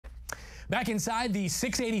Back inside the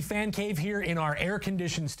 680 Fan Cave here in our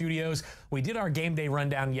air-conditioned studios. We did our game day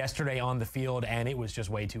rundown yesterday on the field, and it was just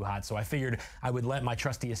way too hot. So I figured I would let my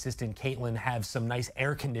trusty assistant, Caitlin, have some nice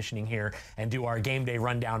air conditioning here and do our game day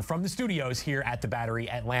rundown from the studios here at the Battery,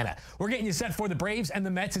 Atlanta. We're getting you set for the Braves and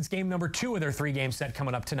the Mets. It's game number 2 of their 3-game set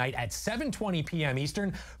coming up tonight at 7:20 p.m.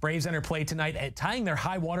 Eastern. Braves enter play tonight at tying their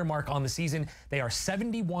high water mark on the season. They are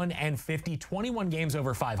 71-50, 21 games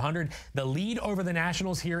over 500. The lead over the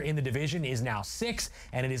Nationals here in the division is now 6,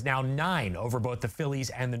 and it is now 9 over both the Phillies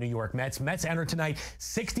and the New York Mets. Mets enter tonight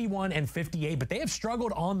 61-58, but they have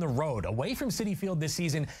struggled on the road. Away from Citi Field this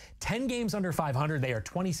season, 10 games under 500. They are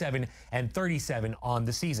 27-37 on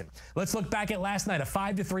the season. Let's look back at last night, a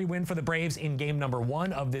 5-3 win for the Braves in game number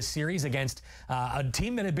 1 of this series against a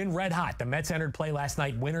team that had been red hot. The Mets entered play last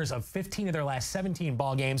night, winners of 15 of their last 17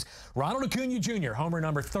 ball games. Ronald Acuna Jr., homer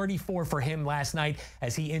number 34 for him last night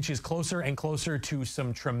as he inches closer and closer to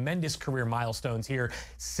some tremendous career milestones here.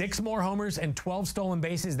 6 more homers and 12 stolen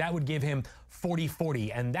bases. That would give him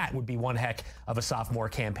 40-40, and that would be one heck of a sophomore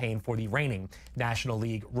campaign for the reigning National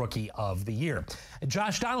League Rookie of the Year.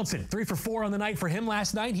 Josh Donaldson, 3 for 4 on the night for him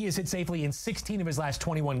last night. He has hit safely in 16 of his last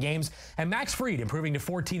 21 games. And Max Fried improving to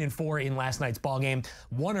 14-4 in last night's ball game.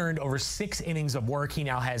 1 earned over 6 innings of work. He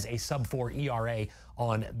now has a sub-4 ERA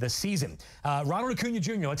on the season. Ronald Acuna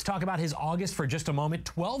Jr., let's talk about his August for just a moment.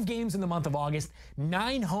 12 games in the month of August,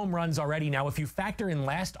 9 home runs already. Now, if you factor in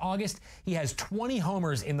last August, he has 20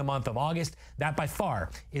 homers in the month of August. That by far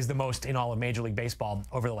is the most in all of Major League Baseball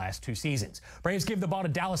over the last 2 seasons. Braves give the ball to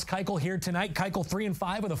Dallas Keuchel here tonight. Keuchel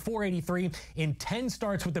 3-5 with a .483 in 10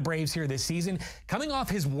 starts with the Braves here this season. Coming off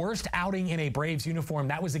his worst outing in a Braves uniform,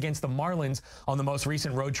 that was against the Marlins on the most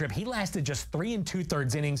recent road trip. He lasted just 3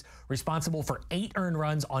 2/3 innings, responsible for 8 earned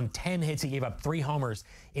runs on 10 hits. He gave up 3 homers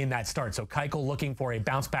in that start. So Keuchel looking for a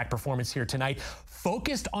bounce-back performance here tonight.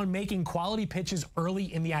 Focused on making quality pitches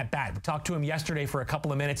early in the at-bat. We talked to him yesterday for a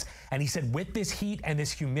couple of minutes, and he said with this heat and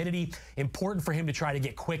this humidity, important for him to try to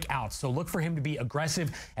get quick outs. So look for him to be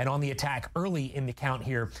aggressive and on the attack early in the count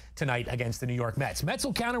here tonight against the New York Mets. Mets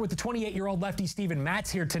will counter with the 28-year-old lefty Steven Matz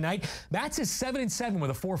here tonight. Matz is 7-7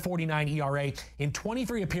 with a .449 ERA in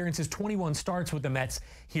 23 appearances, 21 starts with the Mets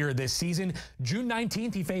here this season. June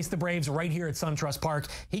 19th, he faced the Braves right here at SunTrust Park.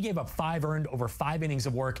 He gave up 5 earned over 5 innings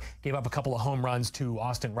of work, gave up a couple of home runs to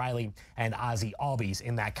Austin Riley and Ozzie Albies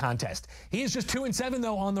in that contest. He is just 2-7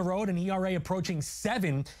 though on the road, an ERA approaching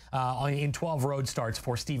 7 in 12 road starts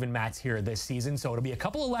for Steven Matz here this season. So it'll be a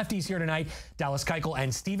couple of lefties here tonight. Dallas Keuchel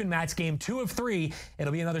and Steven Matz, game 2 of 3.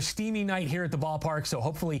 It'll be another steamy night here at the ballpark. So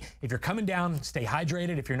hopefully, if you're coming down, stay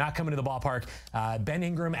hydrated. If you're not coming to the ballpark, Ben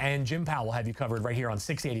Ingram and Jim Powell will have you covered right here on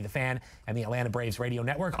 680 The Fan and the Atlanta Braves Radio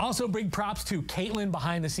Network. Also, big props to Caitlin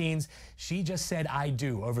behind the scenes. She just said I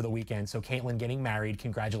do over the weekend. So Caitlin getting married,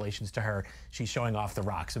 congratulations to her. She's showing off the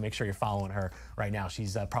rock. So make sure you're following her right now.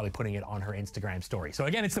 She's probably putting it on her Instagram story. So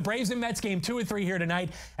again, it's the Braves and Mets game 2 of 3 here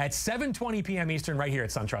tonight at 7:20 p.m. Eastern right here at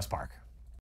SunTrust Park.